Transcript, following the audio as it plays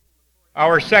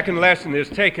Our second lesson is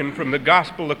taken from the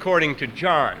Gospel according to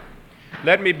John.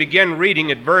 Let me begin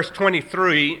reading at verse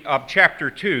 23 of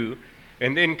chapter 2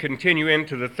 and then continue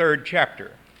into the third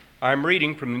chapter. I'm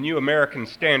reading from the New American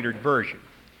Standard Version.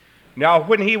 Now,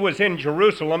 when he was in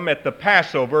Jerusalem at the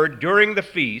Passover during the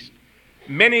feast,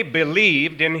 many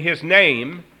believed in his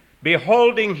name,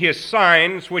 beholding his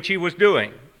signs which he was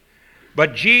doing.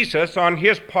 But Jesus, on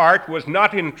his part, was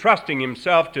not entrusting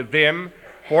himself to them,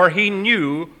 for he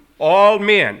knew all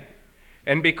men.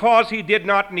 And because he did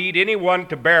not need anyone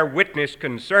to bear witness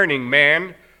concerning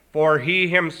man, for he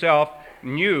himself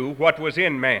knew what was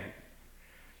in man.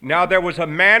 Now there was a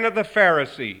man of the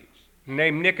Pharisees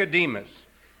named Nicodemus,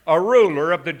 a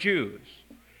ruler of the Jews.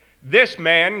 This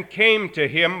man came to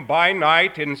him by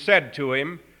night and said to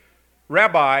him,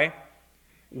 "Rabbi,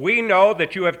 we know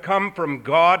that you have come from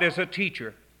God as a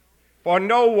teacher, for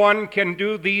no one can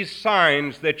do these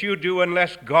signs that you do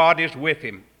unless God is with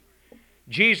him."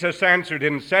 Jesus answered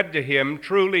and said to him,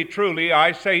 "Truly, truly,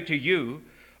 I say to you,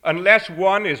 unless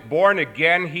one is born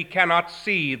again, he cannot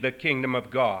see the kingdom of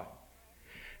God."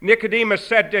 Nicodemus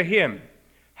said to him,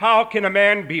 "How can a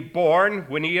man be born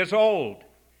when he is old?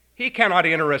 He cannot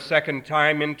enter a second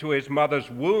time into his mother's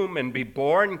womb and be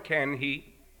born, can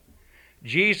he?"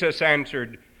 Jesus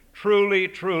answered, "Truly,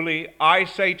 truly, I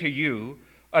say to you,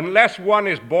 unless one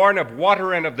is born of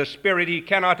water and of the Spirit, he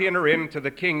cannot enter into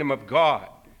the kingdom of God.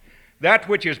 That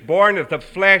which is born of the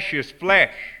flesh is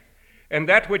flesh, and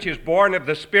that which is born of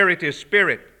the Spirit is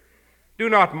spirit. Do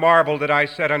not marvel that I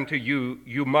said unto you,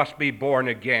 you must be born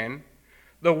again.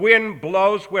 The wind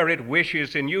blows where it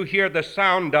wishes, and you hear the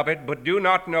sound of it, but do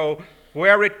not know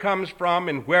where it comes from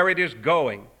and where it is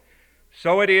going.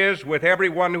 So it is with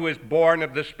everyone who is born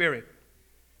of the Spirit."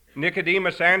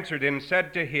 Nicodemus answered and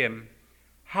said to him,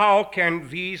 "How can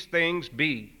these things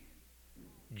be?"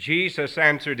 Jesus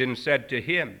answered and said to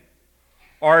him,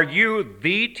 "Are you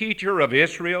the teacher of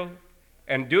Israel,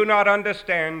 and do not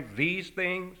understand these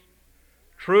things?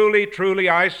 Truly, truly,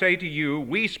 I say to you,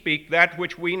 we speak that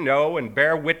which we know and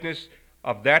bear witness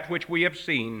of that which we have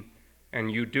seen,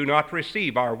 and you do not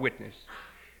receive our witness.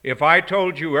 If I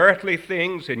told you earthly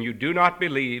things and you do not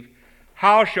believe,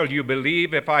 how shall you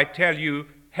believe if I tell you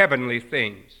heavenly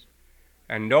things?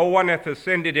 And no one hath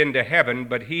ascended into heaven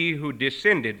but he who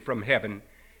descended from heaven,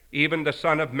 even the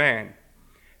Son of Man.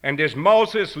 And as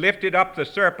Moses lifted up the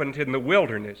serpent in the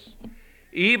wilderness,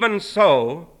 even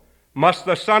so must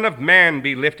the Son of Man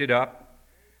be lifted up,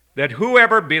 that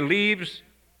whoever believes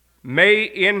may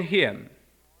in him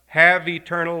have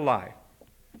eternal life.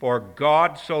 For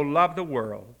God so loved the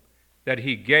world that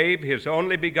he gave his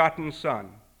only begotten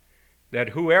Son, that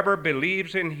whoever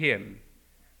believes in him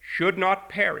should not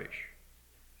perish,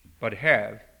 but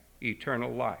have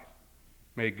eternal life."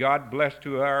 May God bless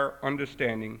to our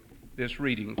understanding this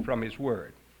reading from his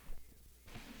word.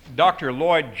 Dr.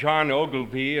 Lloyd John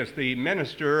Ogilvie is the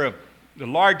minister of the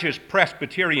largest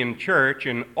Presbyterian church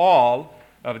in all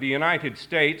of the United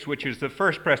States, which is the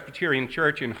First Presbyterian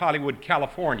Church in Hollywood,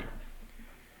 California.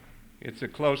 It's a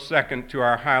close second to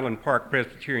our Highland Park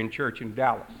Presbyterian Church in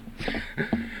Dallas.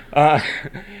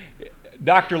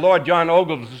 Dr. Lloyd John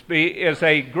Ogilvie is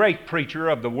a great preacher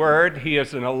of the Word. He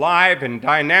is an alive and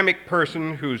dynamic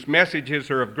person whose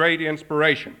messages are of great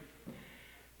inspiration.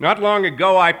 Not long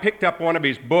ago, I picked up one of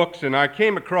his books, and I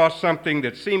came across something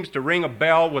that seems to ring a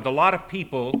bell with a lot of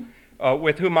people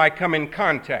with whom I come in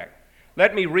contact.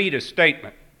 Let me read a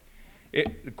statement.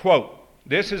 Quote,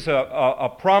 this is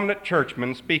a prominent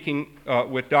churchman speaking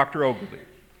with Dr. Ogilvie.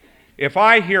 "If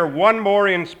I hear one more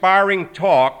inspiring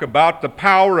talk about the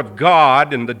power of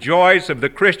God and the joys of the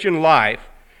Christian life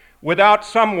without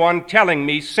someone telling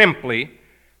me simply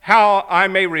how I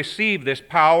may receive this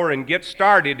power and get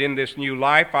started in this new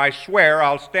life, I swear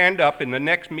I'll stand up in the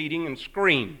next meeting and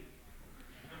scream."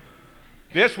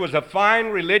 This was a fine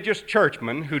religious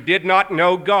churchman who did not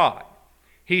know God.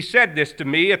 He said this to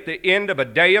me at the end of a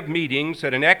day of meetings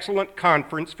at an excellent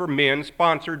conference for men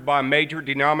sponsored by a major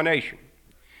denomination.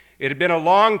 It had been a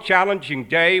long, challenging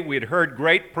day. We had heard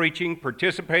great preaching,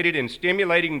 participated in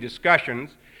stimulating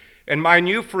discussions, and my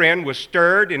new friend was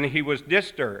stirred and he was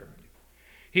disturbed.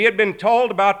 He had been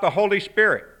told about the Holy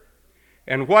Spirit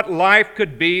and what life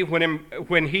could be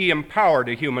when he empowered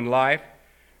a human life,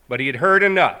 but he had heard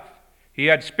enough. He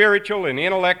had spiritual and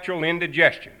intellectual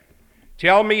indigestion.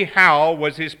 "Tell me how,"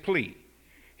 was his plea.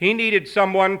 He needed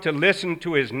someone to listen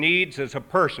to his needs as a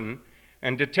person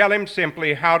and to tell him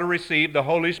simply how to receive the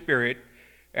Holy Spirit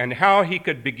and how he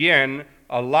could begin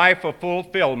a life of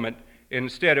fulfillment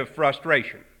instead of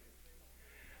frustration.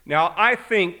 Now, I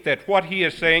think that what he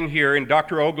is saying here, and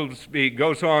Dr. Ogilvie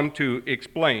goes on to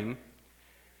explain,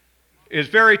 is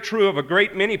very true of a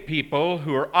great many people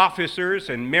who are officers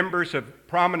and members of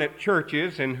prominent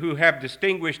churches and who have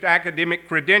distinguished academic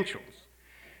credentials.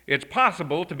 It's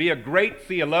possible to be a great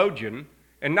theologian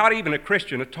and not even a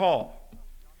Christian at all.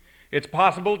 It's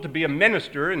possible to be a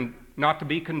minister and not to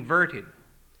be converted.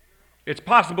 It's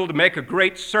possible to make a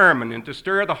great sermon and to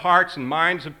stir the hearts and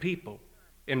minds of people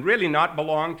and really not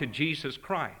belong to Jesus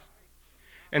Christ.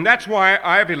 And that's why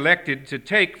I've elected to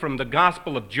take from the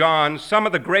Gospel of John some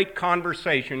of the great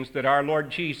conversations that our Lord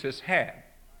Jesus had.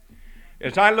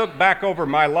 As I look back over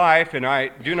my life, and I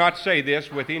do not say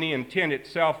this with any intent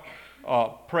itself,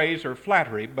 praise or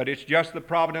flattery, but it's just the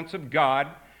providence of God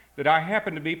that I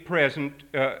happen to be present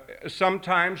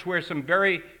sometimes where some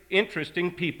very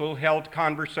interesting people held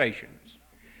conversations.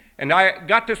 And I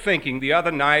got to thinking the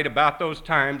other night about those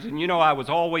times, and you know I was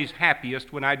always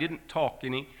happiest when I didn't talk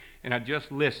any, and I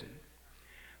just listened.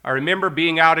 I remember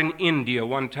being out in India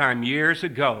one time years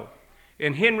ago,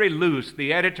 and Henry Luce,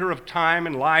 the editor of Time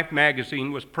and Life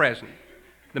magazine, was present.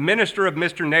 The minister of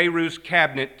Mr. Nehru's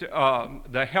cabinet,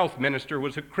 the health minister,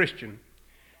 was a Christian.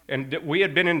 And we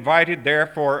had been invited there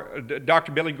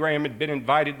Dr. Billy Graham had been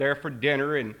invited there for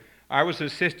dinner, and I was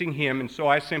assisting him, and so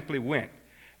I simply went.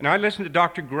 And I listened to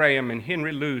Dr. Graham and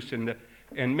Henry Luce and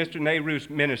Mr. Nehru's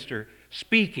minister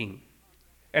speaking.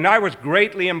 And I was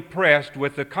greatly impressed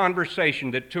with the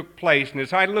conversation that took place. And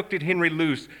as I looked at Henry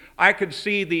Luce, I could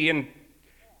see the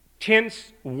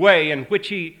intense way in which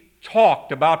he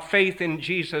talked about faith in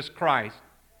Jesus Christ,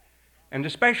 and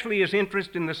especially his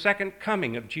interest in the second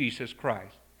coming of Jesus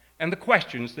Christ and the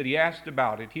questions that he asked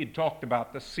about it. He had talked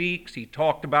about the Sikhs, he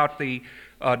talked about the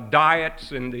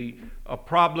diets and the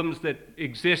problems that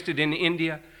existed in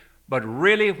India. But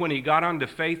really, when he got onto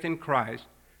faith in Christ,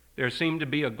 there seemed to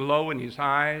be a glow in his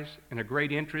eyes and a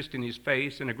great interest in his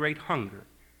face and a great hunger.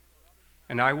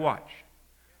 And I watched.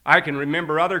 I can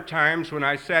remember other times when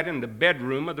I sat in the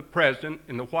bedroom of the president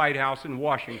in the White House in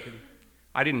Washington.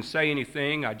 I didn't say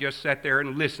anything. I just sat there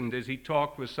and listened as he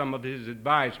talked with some of his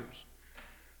advisors.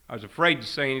 I was afraid to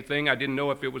say anything. I didn't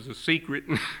know if it was a secret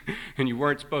and you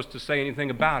weren't supposed to say anything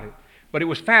about it. But it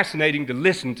was fascinating to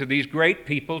listen to these great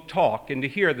people talk and to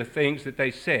hear the things that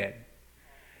they said.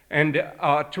 And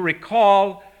to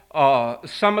recall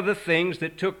some of the things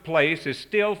that took place is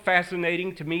still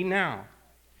fascinating to me now.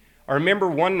 I remember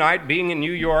one night being in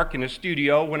New York in a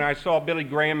studio when I saw Billy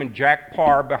Graham and Jack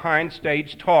Parr behind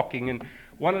stage talking, and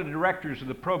one of the directors of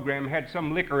the program had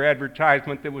some liquor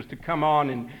advertisement that was to come on,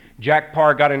 and Jack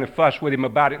Parr got in a fuss with him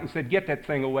about it and said, "Get that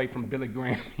thing away from Billy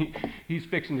Graham. He's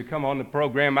fixing to come on the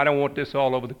program. I don't want this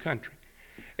all over the country."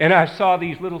 And I saw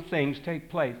these little things take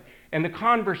place. And the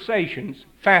conversations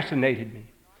fascinated me.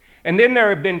 And then there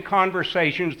have been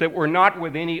conversations that were not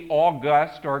with any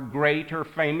august or great or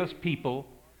famous people,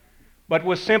 but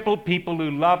with simple people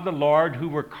who loved the Lord, who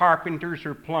were carpenters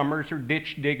or plumbers or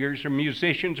ditch diggers or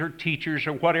musicians or teachers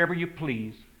or whatever you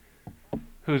please,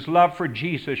 whose love for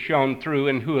Jesus shone through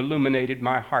and who illuminated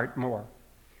my heart more.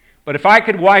 But if I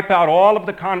could wipe out all of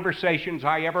the conversations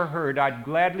I ever heard, I'd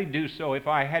gladly do so if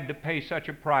I had to pay such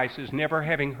a price as never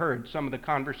having heard some of the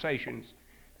conversations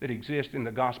that exist in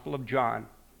the Gospel of John.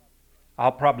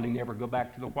 I'll probably never go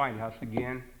back to the White House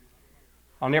again.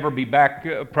 I'll never be back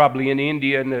probably in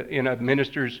India in a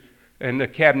minister's, in the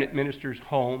cabinet minister's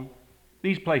home.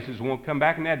 These places won't come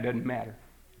back, and that doesn't matter.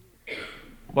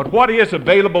 But what is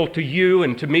available to you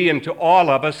and to me and to all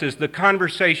of us is the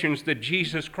conversations that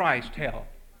Jesus Christ held.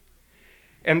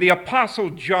 And the Apostle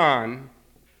John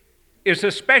is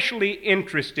especially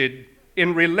interested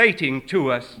in relating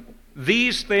to us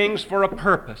these things for a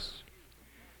purpose.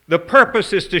 The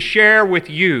purpose is to share with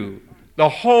you the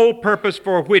whole purpose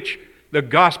for which the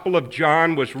Gospel of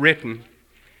John was written.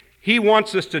 He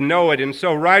wants us to know it, and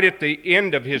so right at the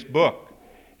end of his book,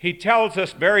 he tells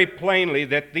us very plainly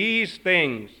that these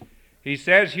things, he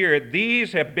says here,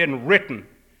 these have been written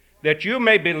that you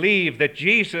may believe that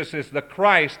Jesus is the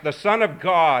Christ, the Son of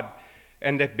God,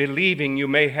 and that believing you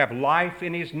may have life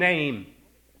in his name.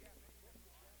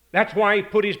 That's why he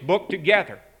put his book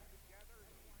together.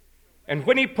 And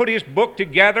when he put his book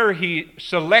together, he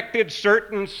selected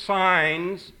certain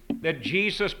signs that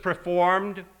Jesus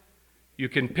performed. You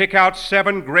can pick out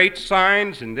 7 great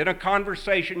signs, and then a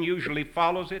conversation usually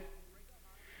follows it.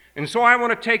 And so I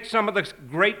want to take some of the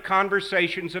great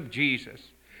conversations of Jesus.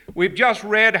 We've just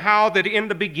read how that in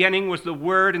the beginning was the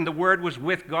Word, and the Word was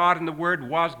with God, and the Word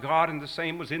was God, and the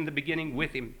same was in the beginning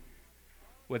with him.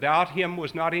 Without him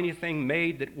was not anything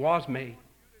made that was made.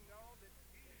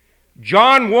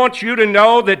 John wants you to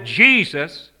know that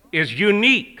Jesus is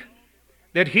unique,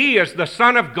 that he is the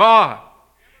Son of God,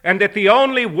 and that the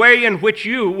only way in which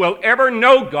you will ever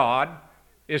know God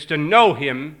is to know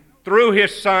him through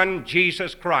his Son,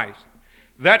 Jesus Christ.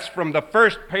 That's from the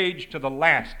first page to the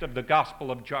last of the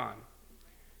Gospel of John.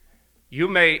 You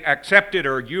may accept it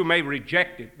or you may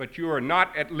reject it, but you are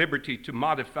not at liberty to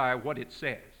modify what it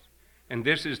says. And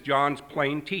this is John's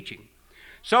plain teaching.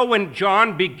 So when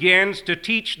John begins to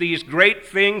teach these great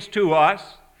things to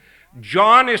us,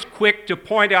 John is quick to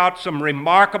point out some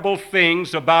remarkable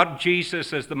things about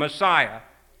Jesus as the Messiah.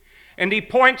 And he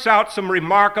points out some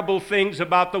remarkable things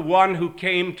about the one who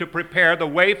came to prepare the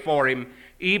way for him,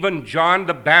 even John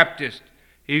the Baptist.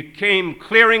 He came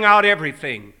clearing out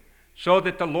everything so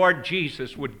that the Lord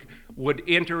Jesus would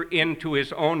enter into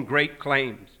his own great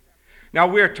claims. Now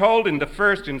we're told in the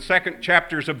first and second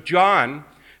chapters of John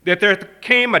that there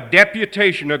came a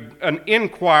deputation, an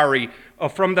inquiry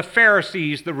from the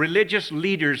Pharisees, the religious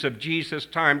leaders of Jesus'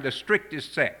 time, the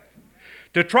strictest sect,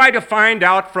 to try to find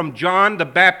out from John the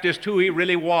Baptist who he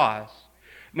really was.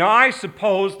 Now I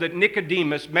suppose that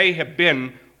Nicodemus may have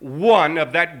been one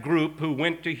of that group who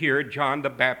went to hear John the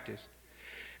Baptist.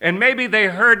 And maybe they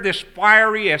heard this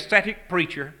fiery, ascetic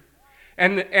preacher,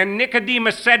 and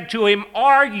Nicodemus said to him,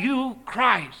 "Are you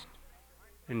Christ?"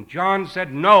 And John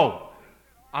said, "No,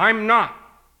 I'm not."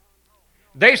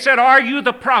 They said, "Are you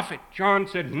the prophet?" John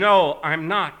said, "No, I'm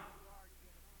not."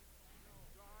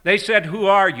 They said, "Who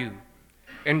are you?"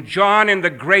 And John, in the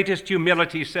greatest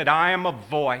humility, said, "I am a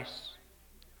voice.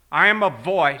 I am a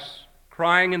voice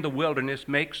crying in the wilderness,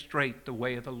 make straight the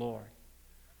way of the Lord."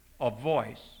 A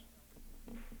voice.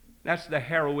 That's the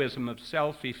heroism of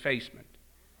self-effacement.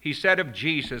 He said of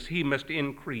Jesus, he must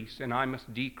increase and I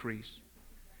must decrease.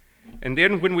 And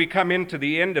then when we come into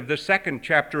the end of the second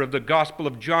chapter of the Gospel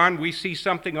of John, we see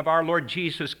something of our Lord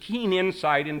Jesus' keen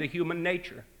insight into human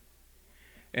nature.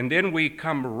 And then we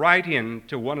come right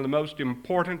into one of the most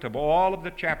important of all of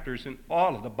the chapters in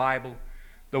all of the Bible,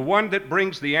 the one that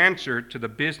brings the answer to the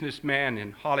businessman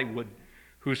in Hollywood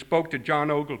who spoke to John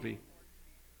Ogilvie.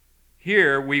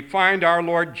 Here we find our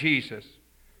Lord Jesus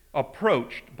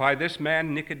approached by this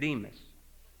man Nicodemus.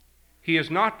 He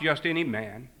is not just any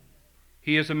man.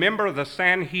 He is a member of the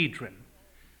Sanhedrin,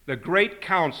 the great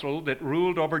council that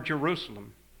ruled over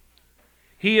Jerusalem.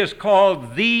 He is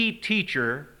called the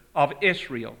teacher of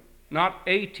Israel, not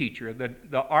a teacher.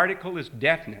 The article is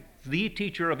definite, the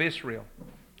teacher of Israel.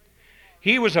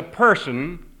 He was a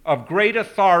person of great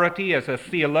authority as a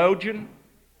theologian,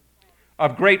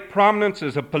 of great prominence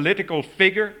as a political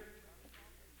figure,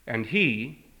 and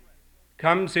he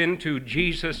comes into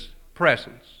Jesus'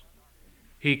 presence.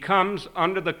 He comes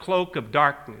under the cloak of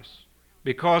darkness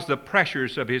because the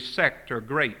pressures of his sect are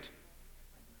great.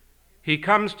 He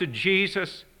comes to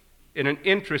Jesus in an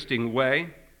interesting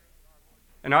way,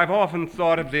 and I've often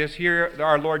thought of this. Here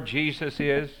our Lord Jesus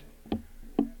is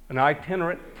an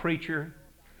itinerant preacher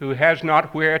who has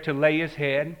not where to lay his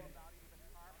head.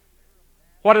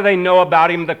 What do they know about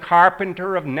him? The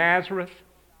carpenter of Nazareth.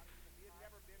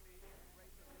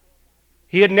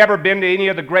 He had never been to any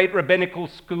of the great rabbinical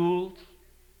schools.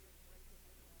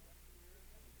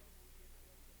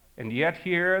 And yet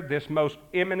here, this most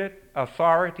eminent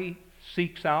authority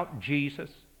seeks out Jesus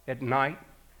at night.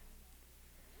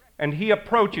 And he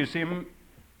approaches him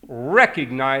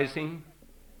recognizing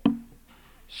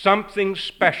something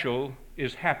special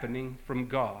is happening from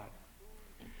God.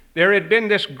 There had been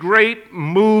this great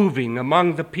moving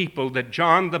among the people that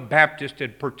John the Baptist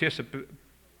had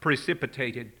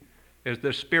precipitated as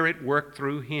the Spirit worked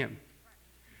through him.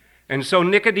 And so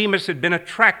Nicodemus had been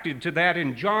attracted to that,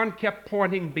 and John kept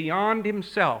pointing beyond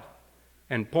himself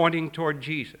and pointing toward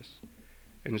Jesus.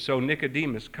 And so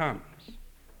Nicodemus comes.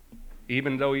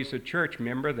 Even though he's a church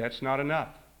member, that's not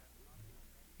enough.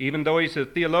 Even though he's a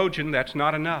theologian, that's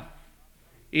not enough.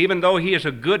 Even though he is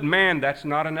a good man, that's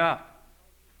not enough.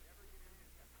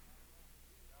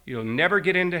 You'll never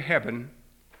get into heaven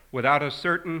without a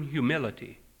certain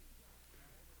humility.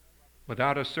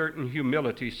 Without a certain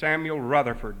humility. Samuel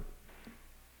Rutherford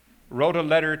wrote a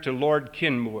letter to Lord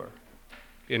Kenmure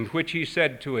in which he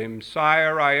said to him,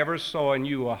 "Sire, I ever saw in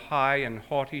you a high and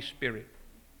haughty spirit."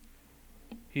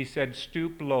 He said,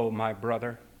 "Stoop low, my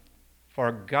brother.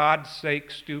 For God's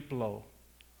sake, stoop low.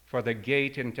 For the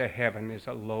gate into heaven is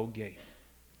a low gate."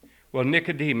 Well,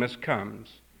 Nicodemus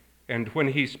comes, and when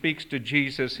he speaks to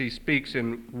Jesus, he speaks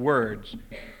in words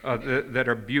that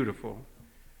are beautiful.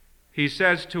 He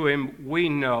says to him, "We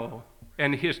know,"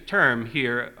 and his term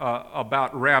here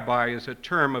about rabbi is a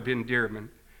term of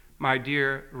endearment. "My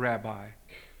dear rabbi."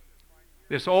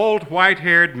 This old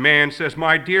white-haired man says,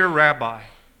 "My dear rabbi,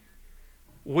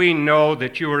 we know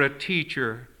that you are a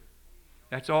teacher."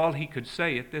 That's all he could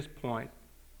say at this point.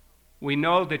 "We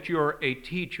know that you're a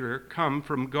teacher come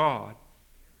from God.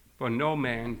 For no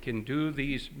man can do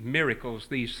these miracles,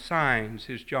 these signs,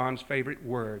 is John's favorite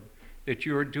word, that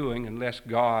you're doing unless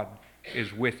God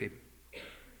is with him.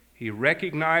 He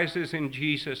recognizes in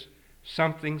Jesus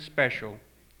something special.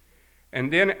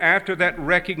 And then after that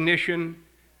recognition,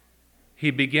 he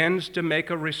begins to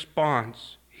make a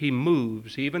response. He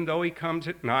moves. Even though he comes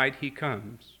at night, he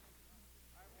comes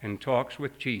and talks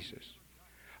with Jesus.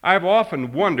 I've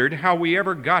often wondered how we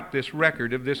ever got this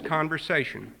record of this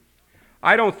conversation.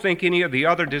 I don't think any of the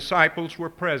other disciples were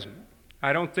present.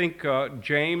 I don't think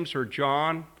James or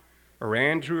John or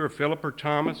Andrew or Philip or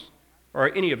Thomas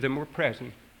or any of them were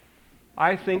present.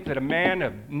 I think that a man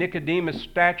of Nicodemus'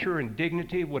 stature and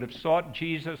dignity would have sought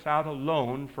Jesus out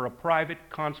alone for a private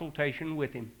consultation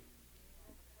with him.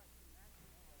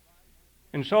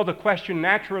 And so the question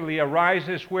naturally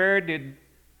arises, where did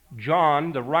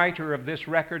John, the writer of this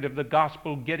record of the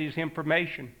gospel, get his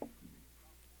information?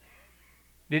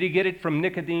 Did he get it from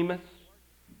Nicodemus?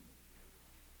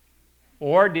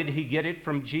 Or did he get it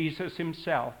from Jesus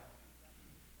himself?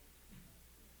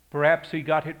 Perhaps he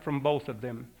got it from both of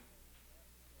them.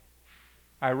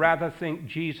 I rather think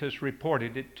Jesus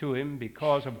reported it to him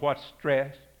because of what's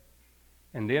stressed,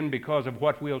 and then because of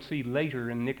what we'll see later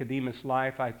in Nicodemus'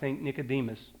 life. I think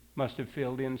Nicodemus must have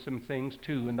filled in some things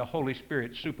too, and the Holy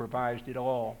Spirit supervised it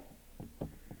all.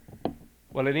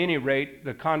 Well, at any rate,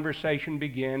 the conversation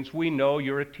begins. We know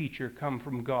you're a teacher come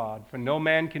from God, for no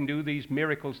man can do these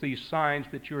miracles, these signs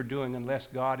that you're doing, unless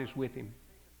God is with him.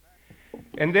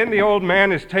 And then the old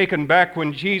man is taken back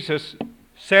when Jesus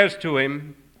says to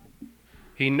him,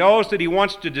 he knows that he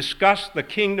wants to discuss the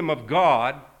kingdom of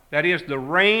God, that is, the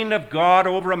reign of God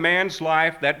over a man's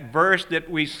life, that verse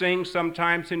that we sing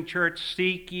sometimes in church,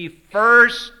 seek ye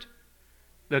first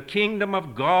the kingdom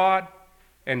of God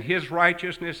and his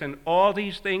righteousness, and all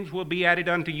these things will be added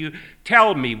unto you.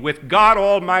 Tell me, with God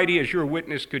Almighty as your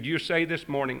witness, could you say this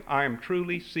morning, I am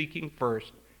truly seeking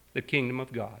first the kingdom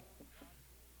of God?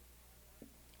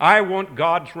 I want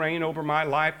God's reign over my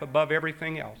life above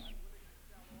everything else.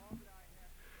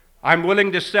 I'm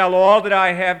willing to sell all that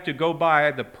I have to go buy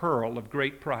the pearl of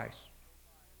great price.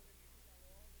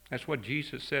 That's what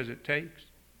Jesus says it takes.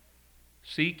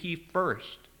 Seek ye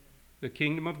first the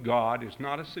kingdom of God is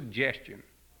not a suggestion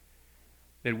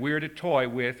that we're to toy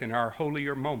with in our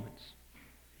holier moments,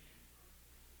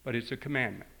 but it's a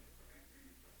commandment.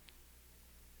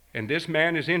 And this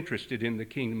man is interested in the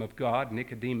kingdom of God,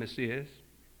 Nicodemus is.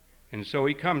 And so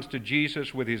he comes to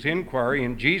Jesus with his inquiry,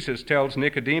 and Jesus tells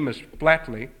Nicodemus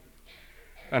flatly,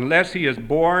 unless he is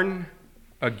born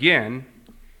again,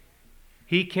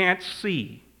 he can't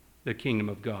see the kingdom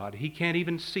of God. He can't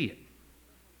even see it.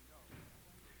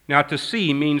 Now, to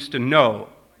see means to know.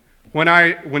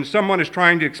 When someone is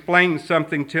trying to explain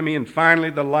something to me and finally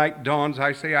the light dawns,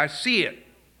 I say, I see it.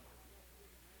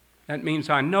 That means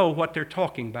I know what they're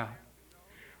talking about.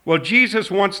 Well,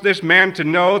 Jesus wants this man to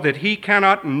know that he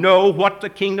cannot know what the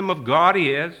kingdom of God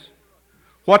is,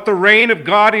 what the reign of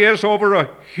God is over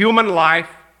a human life,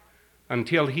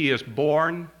 until he is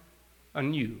born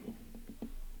anew,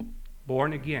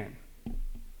 born again.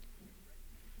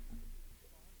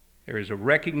 There is a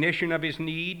recognition of his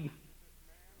need.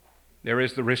 There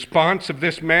is the response of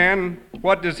this man.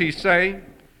 What does he say?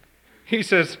 He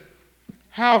says,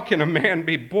 how can a man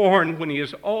be born when he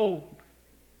is old?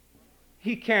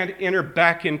 He can't enter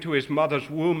back into his mother's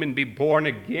womb and be born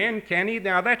again, can he?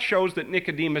 Now that shows that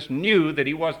Nicodemus knew that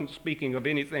he wasn't speaking of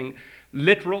anything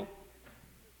literal.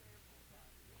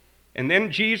 And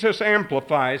then Jesus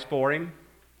amplifies for him.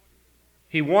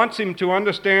 He wants him to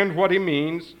understand what he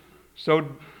means.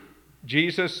 So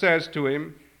Jesus says to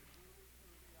him,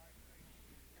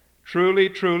 truly,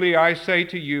 truly, I say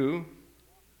to you,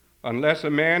 unless a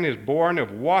man is born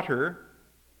of water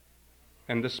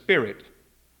and the Spirit,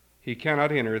 he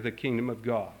cannot enter the kingdom of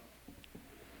God.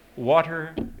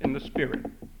 Water and the Spirit.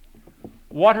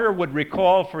 Water would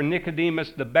recall for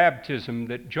Nicodemus the baptism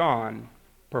that John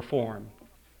performed.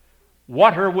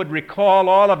 Water would recall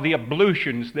all of the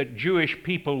ablutions that Jewish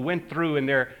people went through in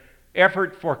their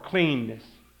effort for cleanness.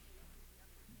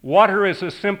 Water is a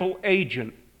simple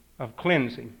agent of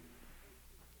cleansing.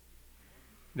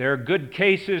 There are good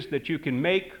cases that you can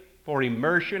make for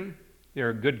immersion. There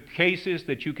are good cases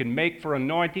that you can make for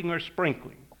anointing or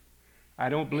sprinkling. I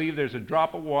don't believe there's a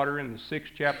drop of water in the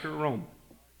 6th chapter of Romans.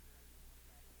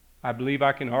 I believe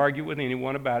I can argue with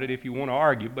anyone about it if you want to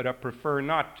argue, but I prefer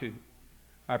not to.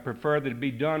 I prefer that it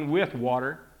be done with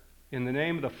water in the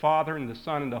name of the Father and the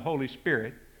Son and the Holy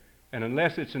Spirit. And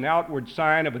unless it's an outward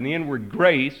sign of an inward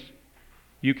grace,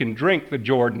 you can drink the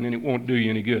Jordan and it won't do you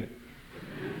any good.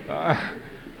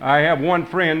 I have one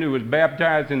friend who was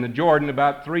baptized in the Jordan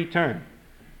about 3 times.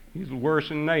 He's worse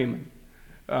than Naaman.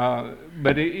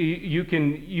 But you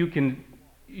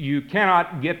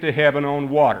cannot get to heaven on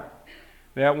water.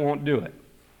 That won't do it.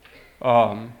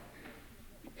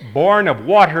 Born of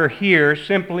water here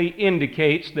simply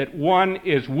indicates that one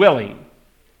is willing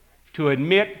to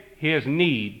admit his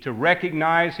need, to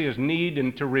recognize his need,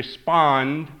 and to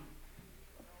respond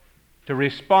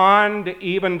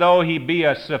even though he be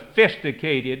a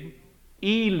sophisticated,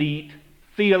 elite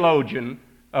theologian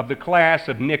of the class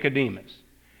of Nicodemus.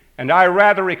 And I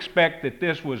rather expect that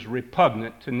this was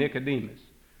repugnant to Nicodemus,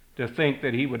 to think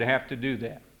that he would have to do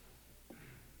that.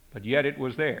 But yet it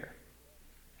was there.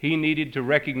 He needed to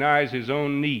recognize his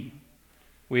own need.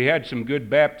 We had some good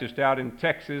Baptists out in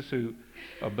Texas who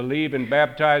believe in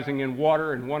baptizing in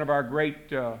water, and one of our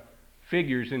great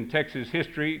figures in Texas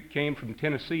history came from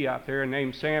Tennessee out there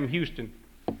named Sam Houston.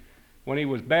 When he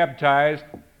was baptized,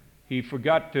 he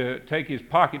forgot to take his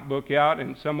pocketbook out,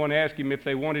 and someone asked him if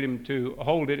they wanted him to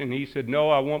hold it, and he said, "No,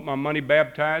 I want my money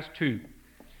baptized too."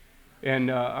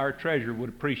 And our treasurer would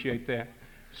appreciate that.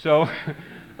 So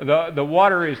the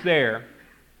water is there,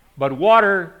 but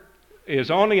water is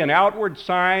only an outward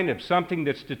sign of something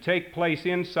that's to take place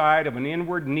inside of an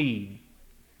inward need.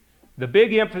 The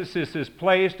big emphasis is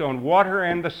placed on water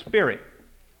and the Spirit.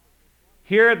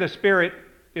 Here the Spirit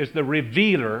is the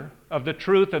revealer of the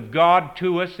truth of God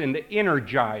to us and the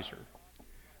energizer.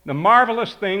 The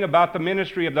marvelous thing about the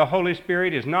ministry of the Holy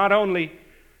Spirit is not only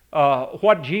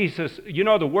what Jesus,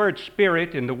 the word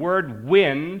Spirit and the word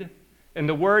wind and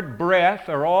the word breath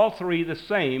are all three the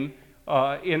same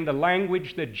in the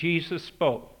language that Jesus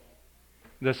spoke.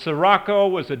 The Sirocco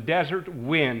was a desert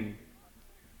wind.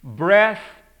 Breath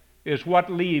is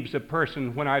what leaves a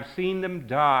person. When I've seen them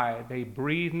die, they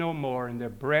breathe no more, and their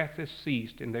breath has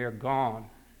ceased, and they are gone.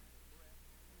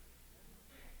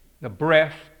 The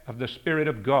breath of the Spirit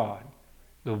of God,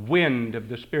 the wind of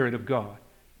the Spirit of God.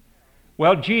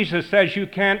 Well, Jesus says you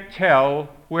can't tell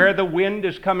where the wind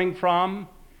is coming from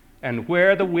and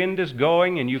where the wind is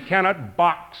going, and you cannot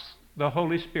box the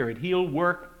Holy Spirit. He'll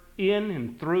work in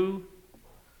and through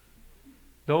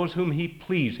those whom He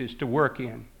pleases to work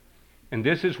in. And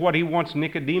this is what He wants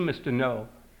Nicodemus to know,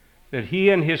 that he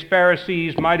and his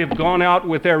Pharisees might have gone out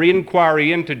with their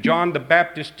inquiry into John the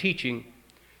Baptist's teaching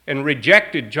and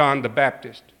rejected John the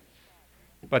Baptist,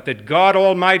 but that God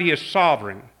Almighty is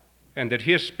sovereign and that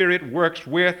His Spirit works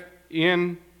with,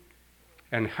 in,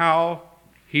 and how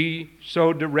He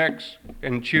so directs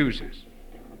and chooses.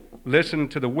 Listen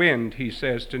to the wind, He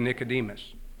says to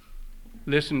Nicodemus.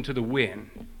 Listen to the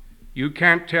wind. You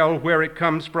can't tell where it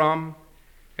comes from,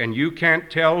 and you can't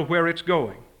tell where it's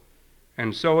going.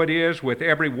 And so it is with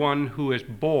everyone who is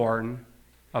born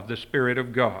of the Spirit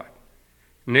of God.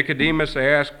 Nicodemus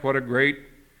asked, what a great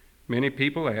many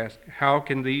people ask, how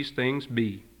can these things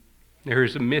be? There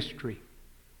is a mystery.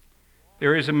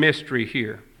 There is a mystery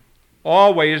here.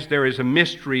 Always there is a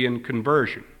mystery in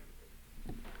conversion.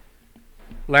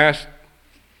 Last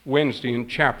Wednesday in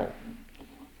chapel,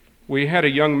 we had a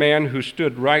young man who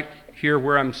stood right here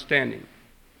where I'm standing,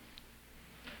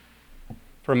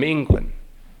 from England,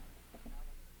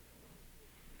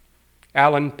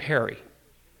 Alan Perry,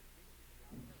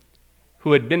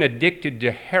 who had been addicted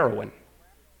to heroin,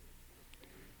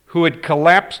 who had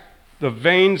collapsed the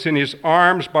veins in his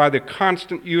arms by the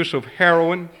constant use of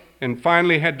heroin, and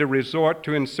finally had to resort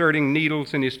to inserting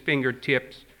needles in his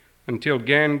fingertips until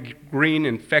gangrene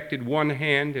infected one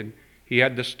hand and he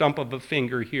had the stump of a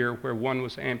finger here where one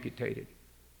was amputated.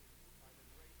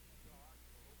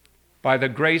 By the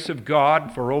grace of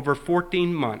God, for over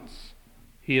 14 months,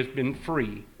 he has been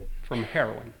free from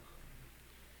heroin.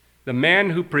 The man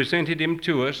who presented him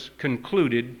to us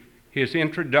concluded his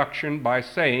introduction by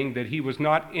saying that he was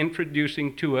not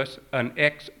introducing to us an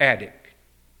ex-addict,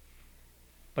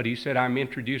 but he said, I'm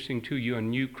introducing to you a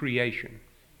new creation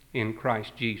in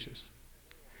Christ Jesus.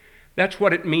 That's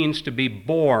what it means to be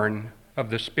born of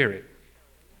the Spirit.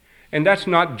 And that's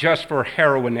not just for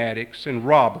heroin addicts and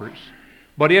robbers,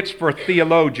 but it's for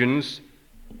theologians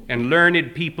and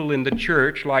learned people in the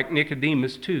church like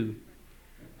Nicodemus too,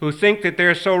 who think that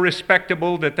they're so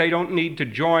respectable that they don't need to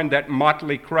join that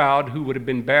motley crowd who would have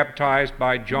been baptized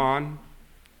by John.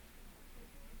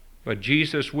 But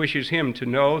Jesus wishes him to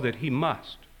know that he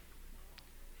must.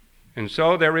 And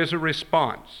so there is a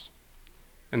response.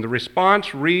 And the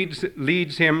response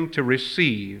leads him to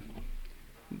receive.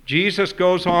 Jesus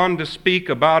goes on to speak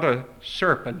about a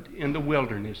serpent in the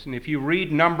wilderness. And if you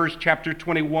read Numbers chapter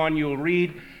 21, you'll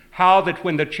read how that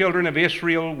when the children of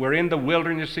Israel were in the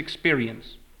wilderness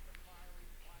experience,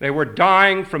 they were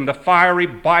dying from the fiery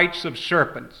bites of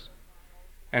serpents.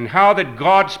 and how that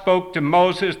God spoke to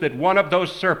Moses that one of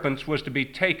those serpents was to be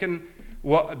taken,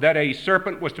 that a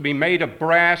serpent was to be made of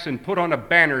brass and put on a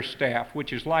banner staff,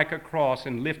 which is like a cross,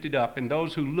 and lifted up, and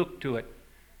those who looked to it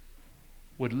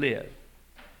would live.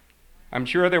 I'm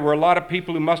sure there were a lot of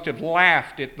people who must have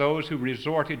laughed at those who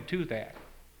resorted to that,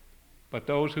 but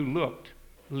those who looked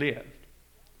lived.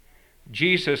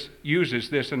 Jesus uses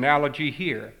this analogy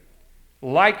here,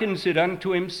 likens it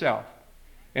unto himself,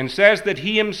 and says that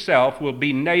he himself will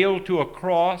be nailed to a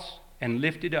cross and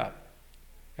lifted up.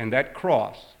 And that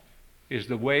cross is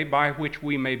the way by which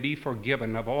we may be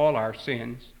forgiven of all our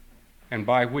sins and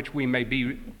by which we may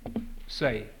be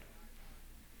saved.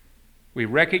 We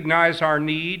recognize our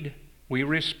need, we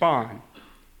respond.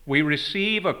 We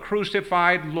receive a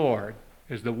crucified Lord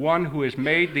as the one who has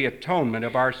made the atonement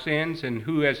of our sins and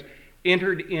who has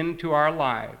entered into our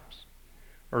lives.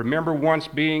 I remember once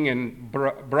being in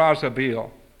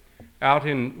Brazzaville, out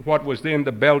in what was then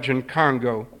the Belgian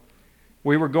Congo.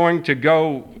 We were going to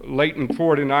go, Leighton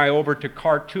Ford and I, over to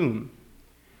Khartoum.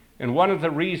 And one of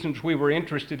the reasons we were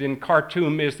interested in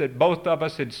Khartoum is that both of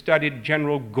us had studied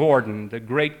General Gordon, the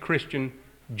great Christian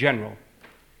general.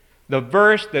 The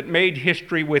verse that made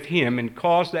history with him and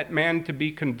caused that man to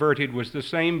be converted was the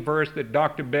same verse that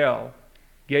Dr. Bell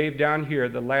gave down here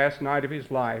the last night of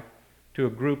his life to a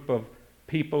group of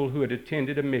people who had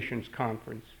attended a missions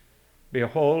conference.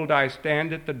 Behold, I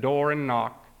stand at the door and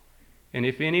knock, and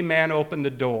if any man open the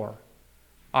door,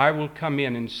 I will come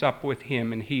in and sup with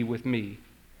him and he with me.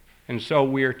 And so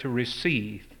we are to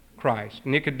receive Christ.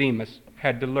 Nicodemus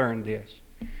had to learn this.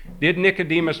 Did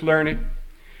Nicodemus learn it?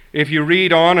 If you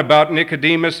read on about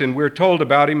Nicodemus, and we're told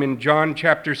about him in John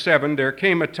chapter 7, there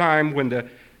came a time when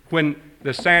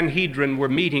the Sanhedrin were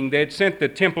meeting. They had sent the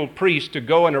temple priest to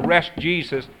go and arrest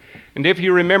Jesus. And if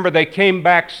you remember, they came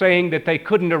back saying that they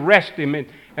couldn't arrest him.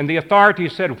 And the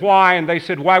authorities said, why? And they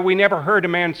said, why, we never heard a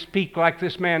man speak like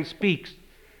this man speaks.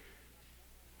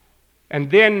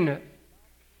 And then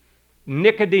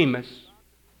Nicodemus,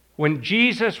 when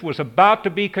Jesus was about to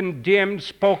be condemned,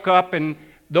 spoke up, and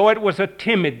though it was a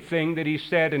timid thing that he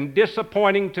said and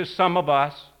disappointing to some of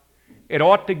us, it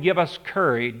ought to give us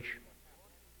courage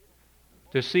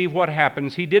to see what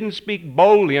happens. He didn't speak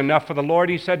boldly enough for the Lord.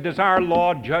 He said, does our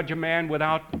law judge a man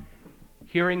without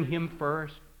hearing him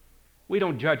first? We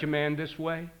don't judge a man this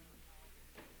way.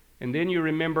 And then you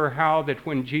remember how that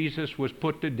when Jesus was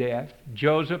put to death,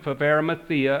 Joseph of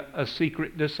Arimathea, a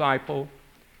secret disciple,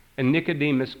 and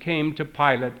Nicodemus came to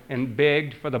Pilate and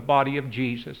begged for the body of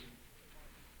Jesus.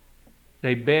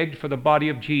 They begged for the body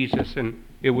of Jesus, and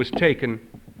it was taken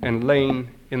and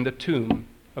lain in the tomb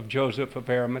of Joseph of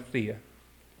Arimathea.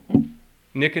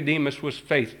 Nicodemus was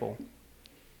faithful.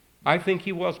 I think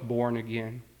he was born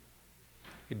again.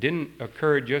 It didn't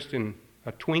occur just in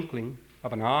a twinkling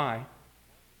of an eye.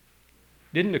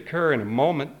 It didn't occur in a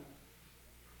moment.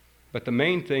 But the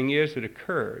main thing is it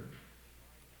occurred.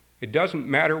 It doesn't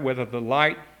matter whether the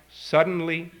light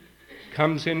suddenly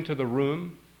comes into the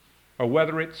room or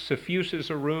whether it suffuses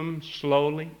a room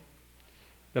slowly.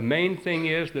 The main thing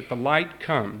is that the light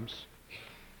comes.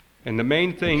 And the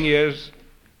main thing is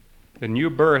the new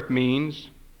birth means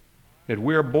that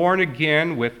we're born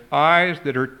again with eyes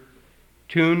that are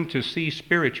tuned to see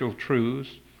spiritual truths,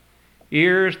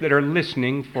 ears that are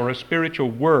listening for a spiritual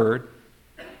word,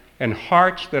 and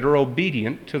hearts that are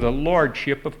obedient to the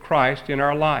lordship of Christ in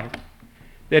our life,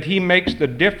 that he makes the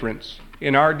difference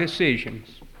in our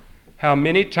decisions. How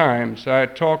many times I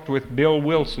talked with Bill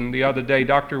Wilson the other day,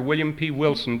 Dr. William P.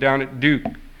 Wilson down at Duke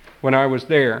when I was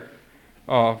there,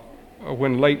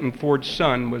 when Leighton Ford's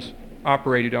son was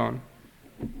operated on.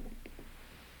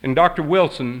 And Dr.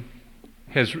 Wilson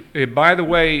has, by the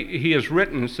way, he has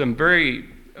written some very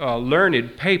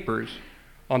learned papers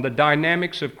on the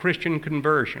dynamics of Christian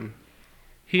conversion.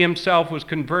 He himself was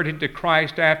converted to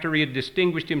Christ after he had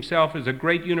distinguished himself as a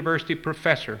great university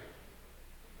professor.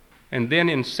 And then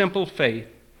in simple faith,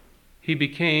 he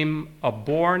became a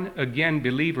born-again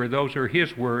believer. Those are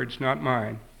his words, not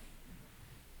mine.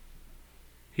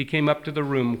 He came up to the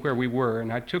room where we were,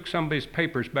 and I took some of his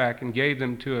papers back and gave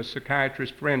them to a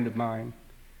psychiatrist friend of mine.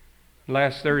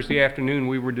 Last Thursday afternoon,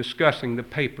 we were discussing the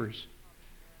papers.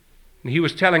 And he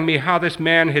was telling me how this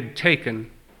man had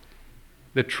taken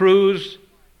the truths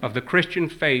of the Christian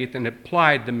faith and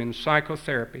applied them in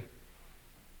psychotherapy.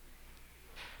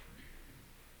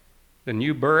 The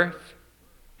new birth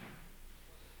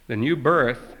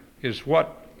is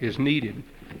what is needed.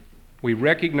 We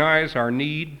recognize our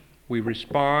need, we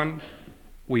respond,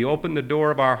 we open the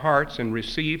door of our hearts and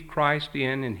receive Christ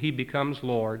in, and he becomes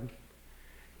Lord.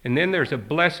 And then there's a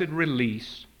blessed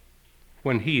release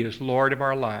when he is Lord of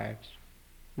our lives.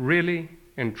 Really,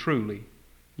 and truly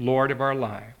Lord of our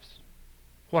lives.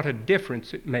 What a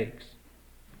difference it makes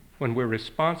when we're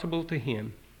responsible to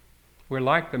Him. We're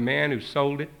like the man who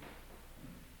sold it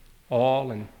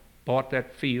all and bought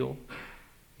that field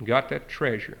and got that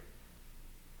treasure.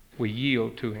 We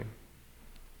yield to Him.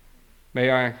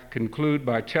 May I conclude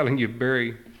by telling you a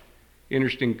very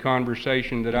interesting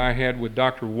conversation that I had with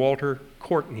Dr. Walter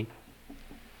Courtney.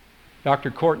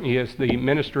 Dr. Courtney is the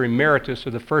minister emeritus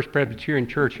of the First Presbyterian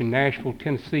Church in Nashville,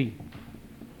 Tennessee.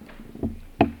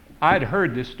 I'd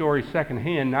heard this story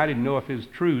secondhand, and I didn't know if it was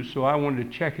true, so I wanted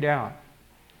to check it out.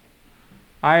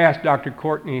 I asked Dr.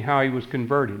 Courtney how he was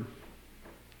converted.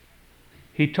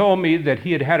 He told me that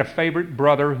he had had a favorite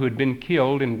brother who had been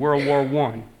killed in World War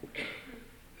I.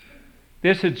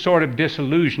 This had sort of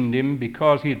disillusioned him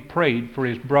because he had prayed for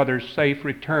his brother's safe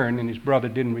return, and his brother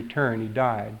didn't return. He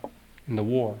died in the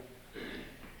war.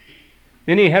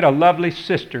 Then he had a lovely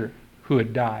sister who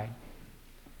had died,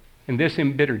 and this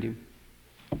embittered him.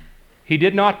 He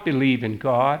did not believe in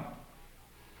God,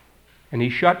 and he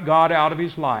shut God out of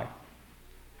his life.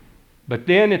 But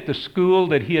then at the school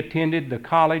that he attended, the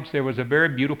college, there was a very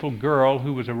beautiful girl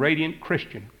who was a radiant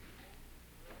Christian.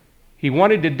 He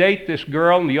wanted to date this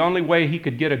girl, and the only way he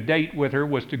could get a date with her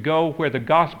was to go where the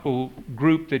gospel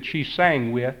group that she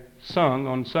sang with sung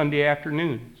on Sunday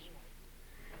afternoons.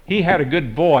 He had a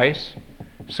good voice,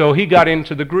 so he got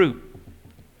into the group.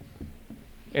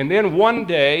 And then one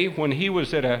day, when he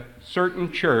was at a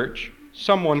certain church,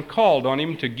 someone called on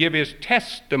him to give his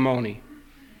testimony.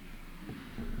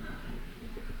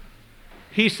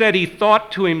 He said he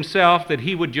thought to himself that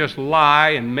he would just lie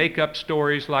and make up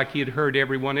stories like he had heard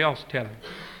everyone else telling.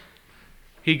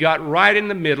 He got right in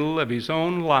the middle of his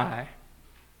own lie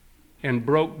and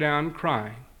broke down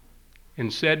crying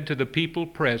and said to the people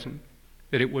present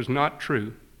that it was not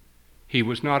true. He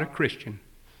was not a Christian,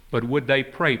 but would they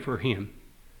pray for him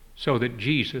so that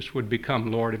Jesus would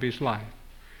become Lord of his life?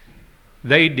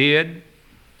 They did,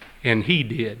 and he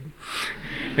did.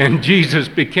 And Jesus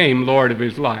became Lord of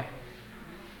his life.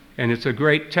 And it's a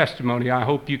great testimony. I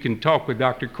hope you can talk with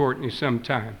Dr. Courtney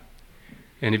sometime.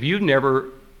 And if you've never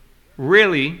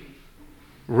really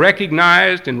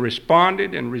recognized and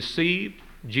responded and received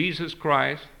Jesus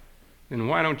Christ, then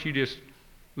why don't you just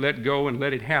let go and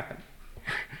let it happen?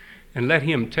 And let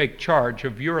Him take charge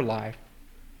of your life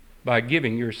by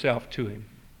giving yourself to Him.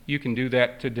 You can do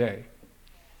that today.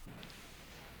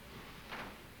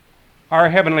 Our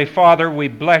Heavenly Father, we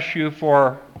bless You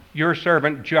for Your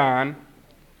servant John.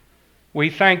 We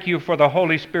thank You for the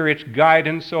Holy Spirit's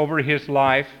guidance over his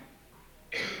life.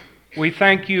 We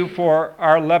thank You for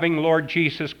our loving Lord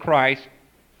Jesus Christ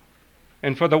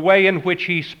and for the way in which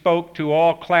He spoke to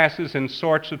all classes and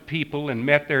sorts of people and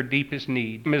met their deepest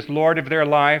need. As Lord of their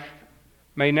life,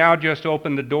 may now just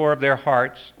open the door of their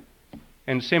hearts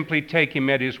and simply take Him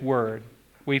at His word.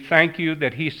 We thank You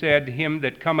that He said, "Him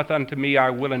that cometh unto me I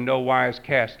will in no wise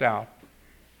cast out,"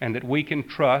 and that we can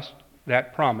trust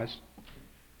that promise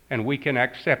and we can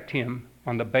accept Him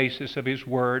on the basis of His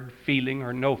word, feeling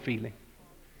or no feeling.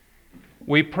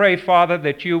 We pray, Father,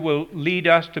 that You will lead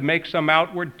us to make some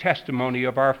outward testimony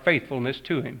of our faithfulness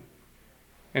to Him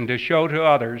and to show to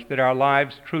others that our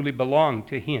lives truly belong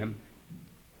to Him.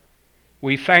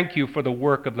 We thank You for the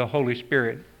work of the Holy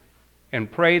Spirit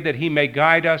and pray that He may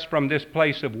guide us from this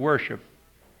place of worship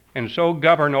and so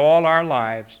govern all our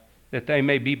lives that they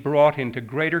may be brought into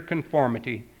greater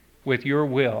conformity with Your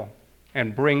will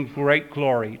and bring great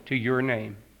glory to Your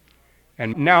name.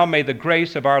 And now may the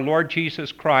grace of our Lord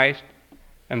Jesus Christ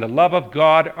and the love of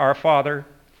God our Father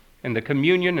and the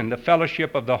communion and the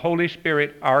fellowship of the Holy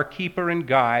Spirit, our keeper and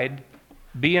guide,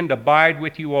 be and abide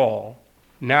with you all,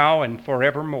 now and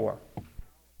forevermore.